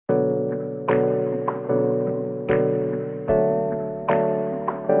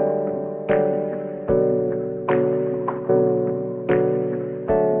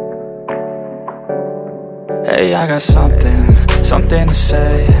I got something to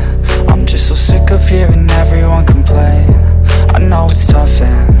say. I'm just so sick of hearing everyone complain. I know it's tough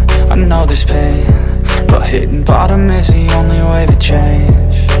and I know there's pain, but hitting bottom is the only way to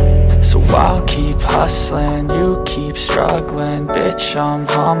change. So I'll keep hustling, you keep struggling. Bitch, I'm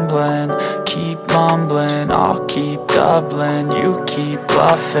humbling, keep mumbling. I'll keep doubling, you keep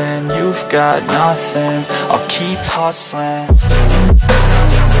bluffing. You've got nothing, I'll keep hustling.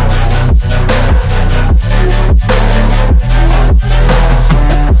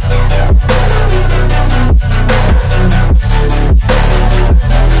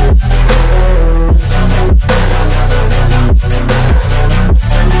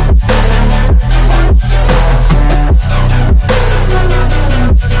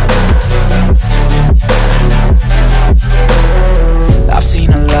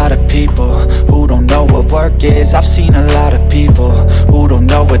 I've seen a lot of people who don't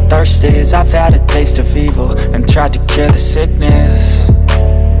know what thirst is. I've had a taste of evil and tried to cure the sickness,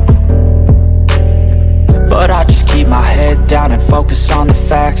 but I just keep my head down and focus on the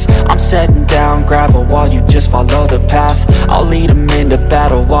facts. I'm setting down gravel while you just follow the path. I'll lead them into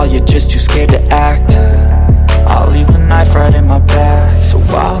battle while you're just too scared to act. I'll leave the knife right in my back. So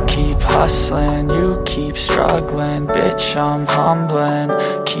I'll keep hustling, you keep struggling. Bitch, I'm humbling,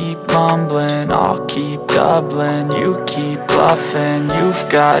 keep mumbling. I'll keep doubling, you keep bluffing. You've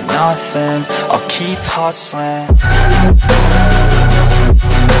got nothing, I'll keep hustling.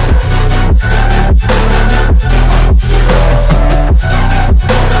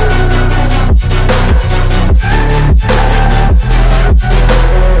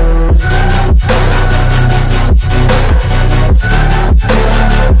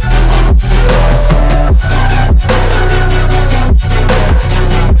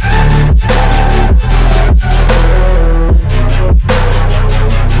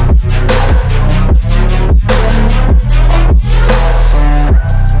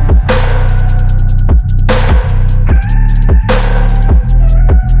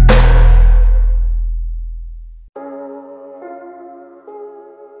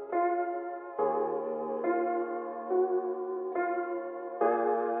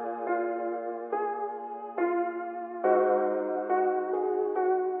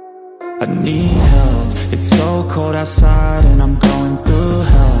 I need help, it's so cold outside and I'm going through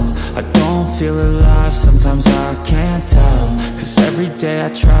hell. I don't feel alive, sometimes I can't tell, cause every day I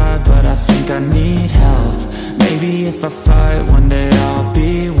try but I think I need help. Maybe if I fight one day I'll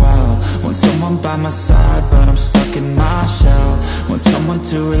be well. Want someone by my side but I'm stuck in my shell. Want someone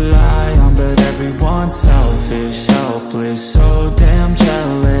to rely on but everyone's selfish, helpless, so damn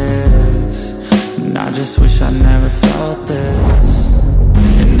jealous. And I just wish I never felt this.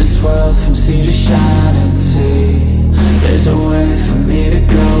 In this world from sea to shining sea, there's a way for me to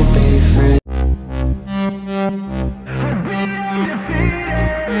go be free.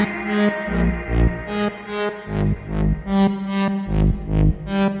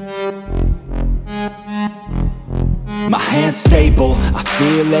 My hand's stable, I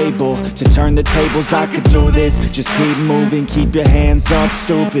feel able to turn the tables. I could do this, just keep moving, keep your hands up,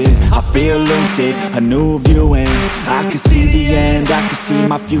 stupid. I feel lucid, a new view and I can see the end, I can see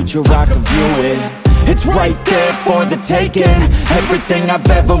my future, I can view it. It's right there for the taking. Everything I've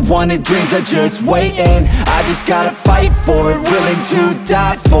ever wanted, dreams are just waiting. I just gotta fight for it, willing to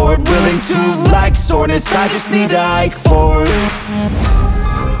die for it, willing to like soreness, I just need to hike for it.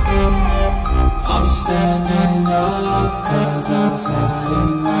 I'm standing up cause I've had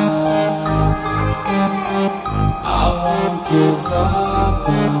enough. I won't give up,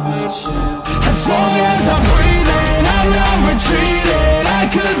 I'm a champion. As long as I'm breathing, I'm not retreating. I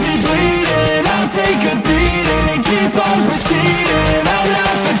could be bleeding, I'll take a beating and keep on proceeding. I'm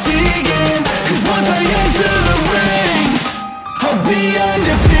not fatiguing, cause once I enter the ring, I'll be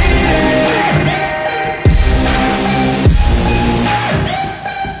undefeated.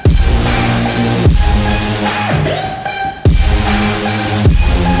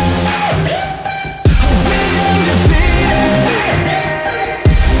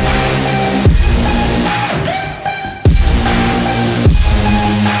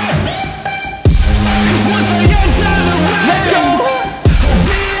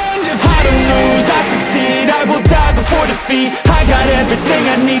 I got everything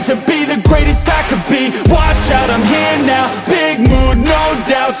I need to be the greatest I could be. Watch out, I'm here now. Big mood, no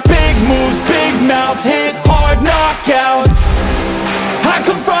doubts. Big moves, big mouth. Hit hard, knockout. I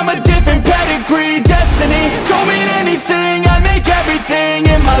come from a different pedigree. Destiny don't mean anything. I make everything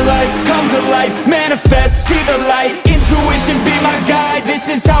in my life come to life. Manifest, see the light. Intuition be my guide. This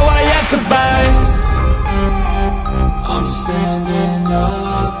is how I have survived. I'm standing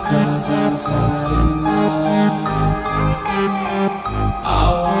up cause I've had enough.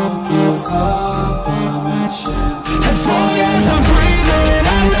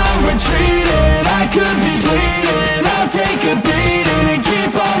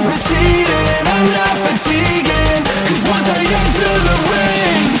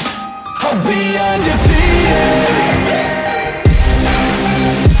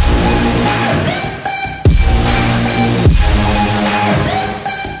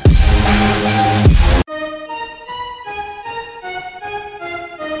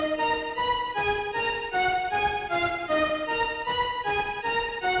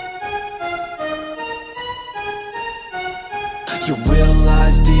 Your will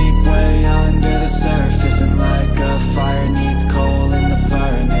lies deep way under the surface, and like a fire needs coal in the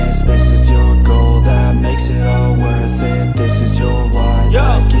furnace. This is your goal that makes it all worth it. This is your why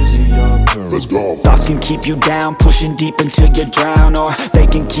that gives you your purpose. Let's go. Thoughts can keep you down, pushing deep until you drown, or they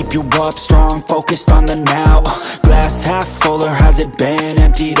can keep you up strong, focused on the now. Glass half full, or has it been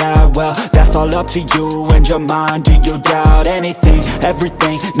emptied out? Well, that's all up to you and your mind. Do you doubt anything,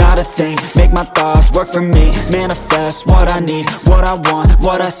 everything, not a thing? Make my thoughts work for me, manifest what I need, what I want,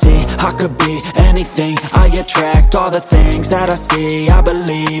 what I see. I could be anything, I attract all the things that I see. I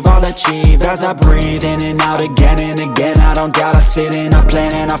believe I'll achieve as I breathe in and out again and again. I don't doubt, I sit and I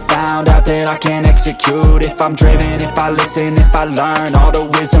plan, and I found out that I can execute if I'm driven, if I listen, if I learn all the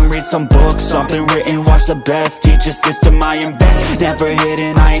wisdom. Read some books, something written, watch the best, teach a system I invest. Never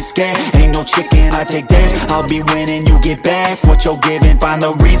hidden, I ain't scared, ain't no chicken, I take dares. I'll be winning, you get back what you're giving. Find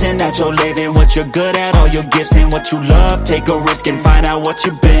the reason that you're living, what you're good at, all your gifts and what you love. Take a risk and find out what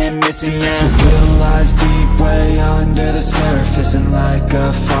you've been missing. Your will lies deep way under the surface, and like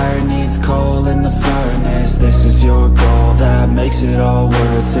a fire needs coal in the furnace. This is your goal that makes it all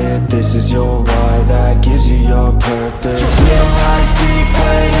worth it. This is your why that gives you your purpose. Your will lies deep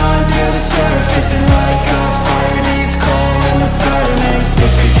way under the surface, and like a fire needs coal in the furnace.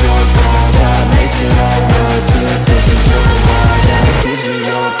 This is your goal that makes it all worth it. This is your why that gives you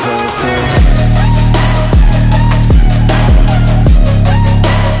your purpose.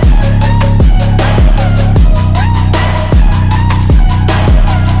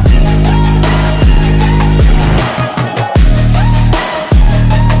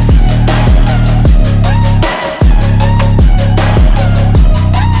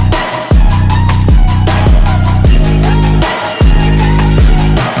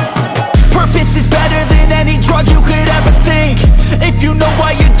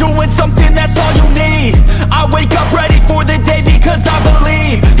 Something, that's all you need. I wake up ready for the day because I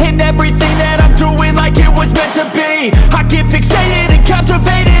believe in everything that I'm doing, like it was meant to be. I get fixated and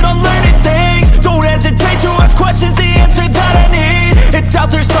captivated on learning things. Don't hesitate to ask questions, the answer that I need. It's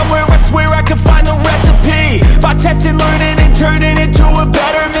out there somewhere, I swear I can find the recipe. By testing, learning, and turning into a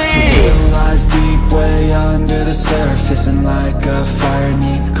better me. Your will lies deep way under the surface, and like a fire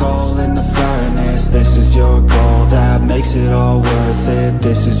needs coal in the furnace. This is your goal that makes it all worth it.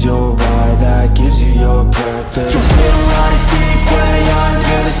 This is your why that gives you your purpose. Your will lies deep way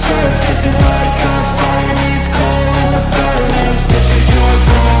under the surface, and like a fire needs coal in the furnace. This is your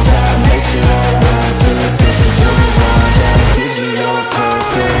goal that makes it all worth it. This is your why that gives you your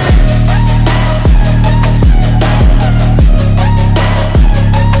purpose.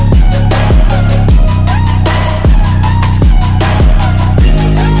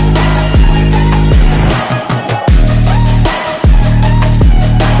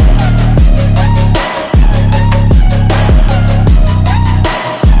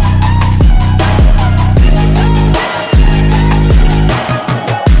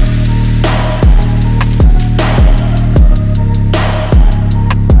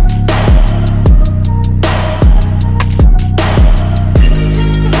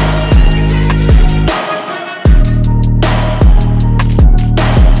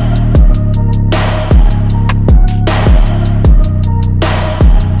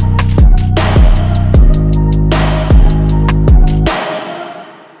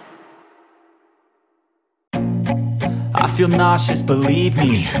 Feel nauseous, believe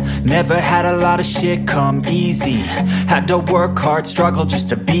me. Never had a lot of shit come easy. Had to work hard, struggle just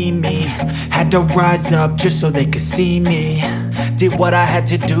to be me. Had to rise up just so they could see me. Did what I had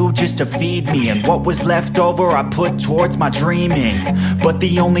to do just to feed me, and what was left over I put towards my dreaming. But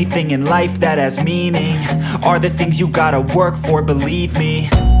the only thing in life that has meaning are the things you gotta work for, believe me.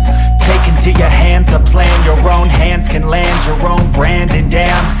 Take into your hands a plan, your own hands can land your own brand. And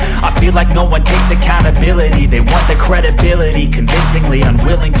damn, I feel like no one takes accountability. They want the credibility, convincingly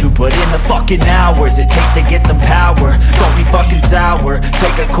unwilling to put in the fucking hours it takes to get some power. Don't be fucking sour,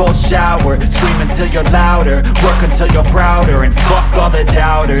 take a cold shower. Scream until you're louder, work until you're prouder. And fuck all the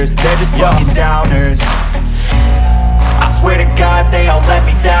doubters, they're just fucking downers. I swear to God they all let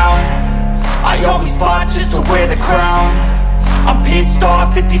me down. I always fought just to wear the crown. I'm pissed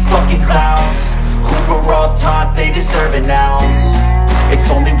off at these fucking clowns who were all taught they deserve an ounce.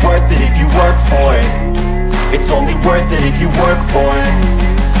 It's only worth it if you work for it. It's only worth it if you work for it.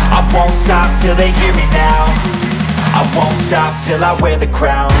 I won't stop till they hear me now. I won't stop till I wear the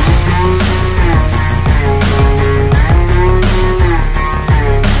crown.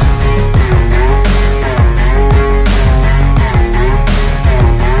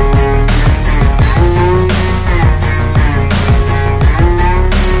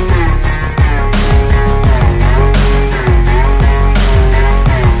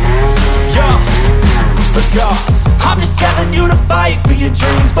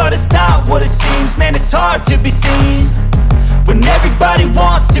 what it seems. Man, it's hard to be seen when everybody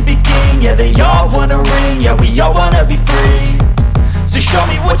wants to be king. Yeah, they all wanna ring, yeah, we all wanna be free. So show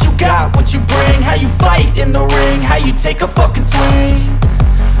me what you got, what you bring, how you fight in the ring, how you take a fucking swing.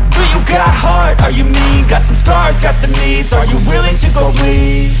 Do you got heart, are you mean? Got some scars, got some needs, are you willing to go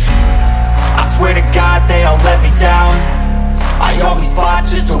bleed? I swear to God they all let me down. I always fought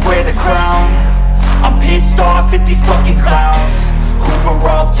just to wear the crown. I'm pissed off at these fucking clowns who were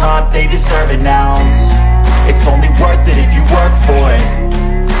all taught they deserve an ounce. It's only worth it if you work for it.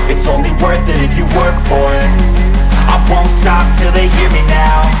 It's only worth it if you work for it. I won't stop till they hear me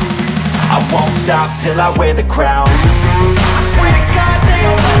now. I won't stop till I wear the crown. I swear to God they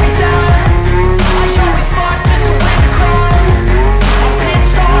all let me down. I always fought just to wear the crown. I'm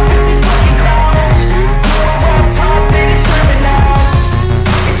pissed off at these fucking clowns who are all taught they deserve an ounce.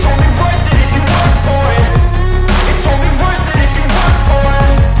 It's only worth it if you work for it. It's only worth it if you work for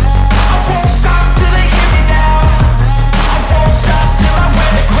it. I won't stop till they hear me now. I won't stop till I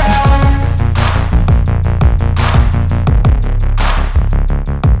wear the crown.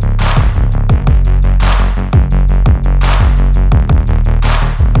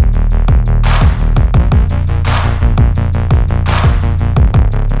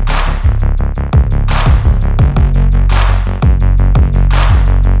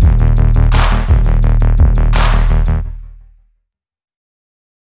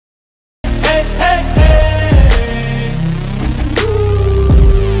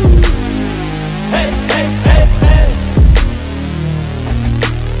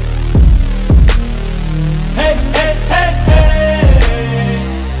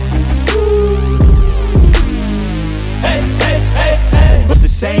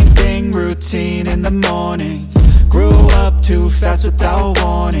 In the morning, grew up too fast without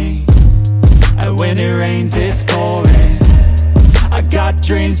warning, and when it rains it's pouring. I got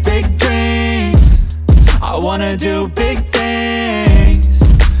dreams, big dreams, I wanna do big things,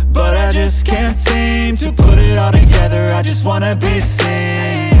 but I just can't seem to put it all together. I just wanna be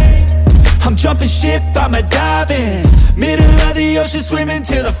seen. I'm jumping ship, I'm a diving, middle of the ocean, swimming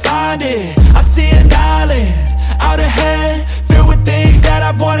till I find it. I see an island out ahead, filled with things that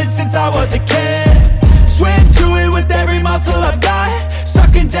I've wanted since I was a kid. Swim to it with every muscle I've got,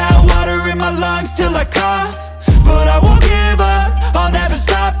 sucking down water in my lungs till I cough. But I won't give up, I'll never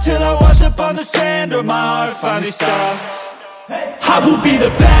stop till I wash up on the sand or my heart finally stops. I will be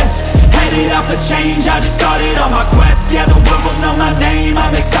the best, headed out for change, I just started on my quest. Yeah, the world will know my name,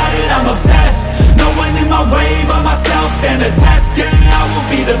 I'm excited, I'm obsessed. No one in my way but myself and a test. Yeah, I will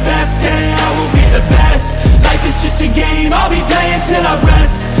be the best, yeah, I will be the best. Life is just a game, I'll be playing till I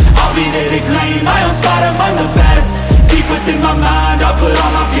rest. I'll be there to claim my own spot among the best. Deep within my mind, I'll put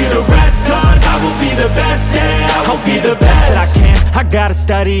all my fear to rest. Cause I will be the best, yeah, I'll be the best that I can. I gotta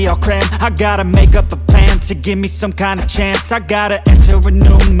study, I'll cram, I gotta make up a plan to give me some kind of chance. I gotta enter a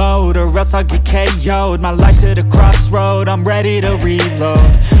new mode or else I'll get KO'd. My life's at a crossroad, I'm ready to reload.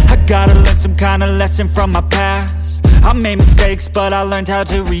 I gotta learn some kind of lesson from my past. I made mistakes but I learned how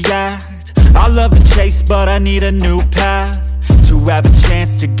to react. I love the chase but I need a new path to have a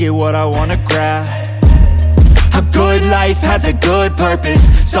chance to get what I wanna grab. A good life has a good purpose,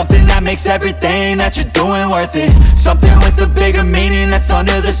 something that makes everything that you're doing worth it. Something with a bigger meaning that's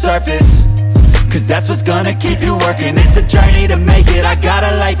under the surface, cause that's what's gonna keep you working. It's a journey to make it, I got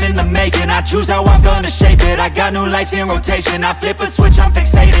a life in the making. I choose how I'm gonna shape it, I got new lights in rotation. I flip a switch, I'm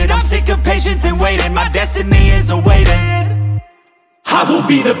fixated, I'm sick of patience and waiting. My destiny is awaiting. I will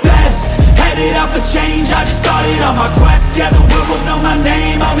be the best, headed out for change, I just started on my quest. Yeah, the world will know my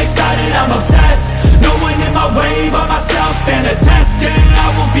name, I'm excited, I'm obsessed. No one in my way but myself and a test. Yeah, I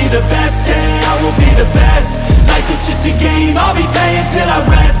will be the best, yeah, I will be the best. Life is just a game, I'll be playing till I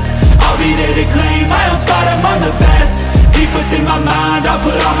rest. I'll be there to claim my own spot among the best. Deep within my mind, I'll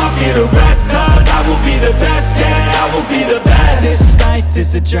put all my fear to rest. Cause I will be the best, yeah, I will be the best. This life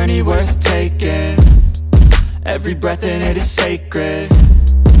is a journey worth taking, every breath in it is sacred.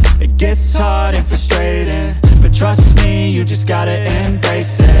 It gets hard and frustrating, but trust me, you just gotta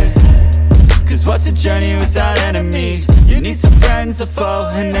embrace it. Cause what's a journey without enemies? You need some friends, a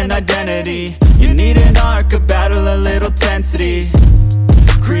foe, and an identity. You need an arc, a battle, a little tensity.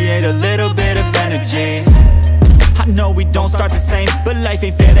 Create a little bit of energy. I know we don't start the same, but life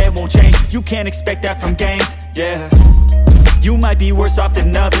ain't fair, that won't change. You can't expect that from games, yeah. You might be worse off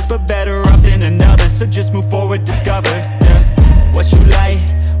than others, but better off than another. So just move forward, discover, yeah. What you like,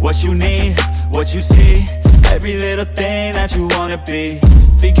 what you need, what you see. Every little thing that you wanna be.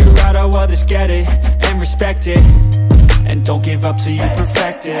 Figure out how others get it, and respect it. And don't give up till you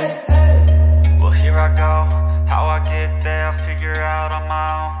perfect it. Well, here I go, how I get there, I'll figure out on my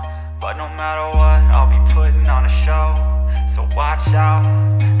own. but no matter what, I'll be putting on a show. So watch out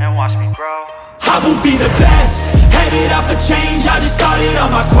and watch me grow. I will be the best, headed out for change, I just started on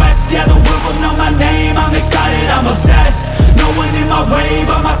my quest. Yeah, the world will know my name, I'm excited, I'm obsessed. No one in my way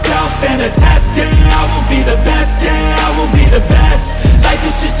but myself and a test. Yeah, I will be the best, yeah, I will be the best. Life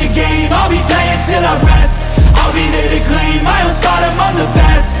is just a game, I'll be playing till I rest. I'll be there to claim my own spot among the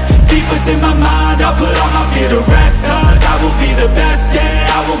best. Deep within my mind, I'll put all my fear to rest. Cause I will be the best, yeah,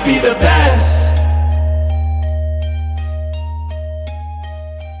 I will be the best.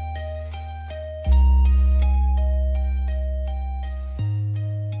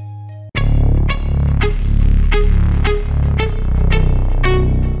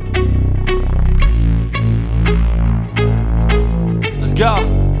 Go.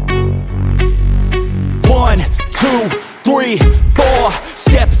 1, 2, 3, 4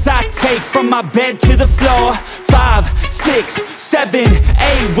 steps I take from my bed to the floor. 5, 6, 7,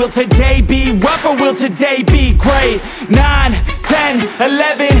 8. Will today be rough or will today be great? 9, 10,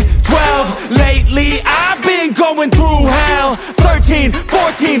 11, 12. Lately I've been going through hell. 13,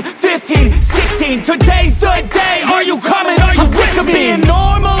 14, 15, 16. Today's the day. Are you coming? Are you sick of being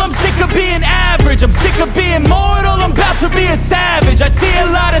normal? I'm sick of being average. I'm sick of being mortal. I'm about to be a savage. I see a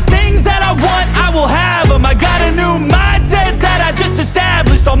lot of things that I want, I will have them. I got a new mindset that I just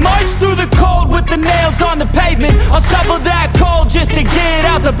established. I'll march through the cold with the nails on the pavement. I'll shovel that coal just to get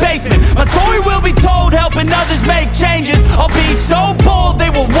out the basement. My story will be told, helping others make changes. I'll be so bold, they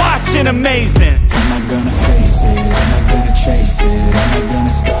will watch in amazement. Am I gonna face it? Am I gonna chase it? Am I gonna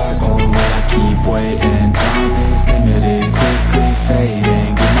start over? I keep waiting. Time is limited, quickly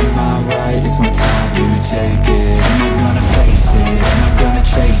fading. Get my mind right, it's my time to take it. Am I gonna face it? Am I gonna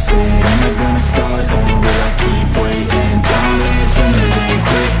chase it? Am I gonna start over? I keep waiting. Time is limited,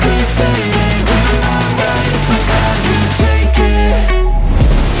 quickly fading. Get my mind right, it's my time to take it.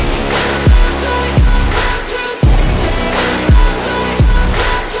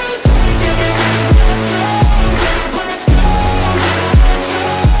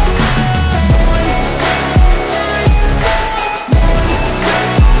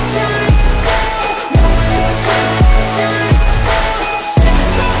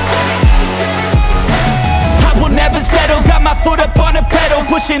 Foot up on the pedal,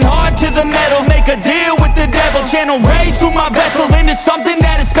 pushing hard to the metal. Make a deal with the devil, channel rage through my vessel into something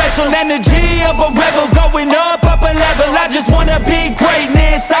that is special. Energy of a rebel, going up a level. I just wanna be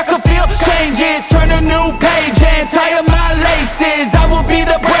greatness, I could feel changes. Turn a new page and tie up my laces. I will be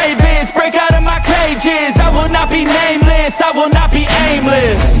the bravest, break out of my cages. I will not be nameless, I will not be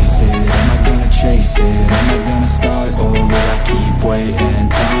aimless. Am I gonna chase it? Am I gonna start over? I keep waiting,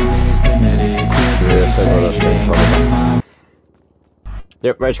 time is limited, quickly fading.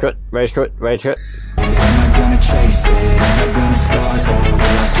 Yep, rage quit, rage quit, rage quit. Am I gonna chase it? Am I gonna start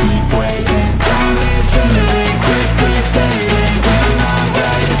over?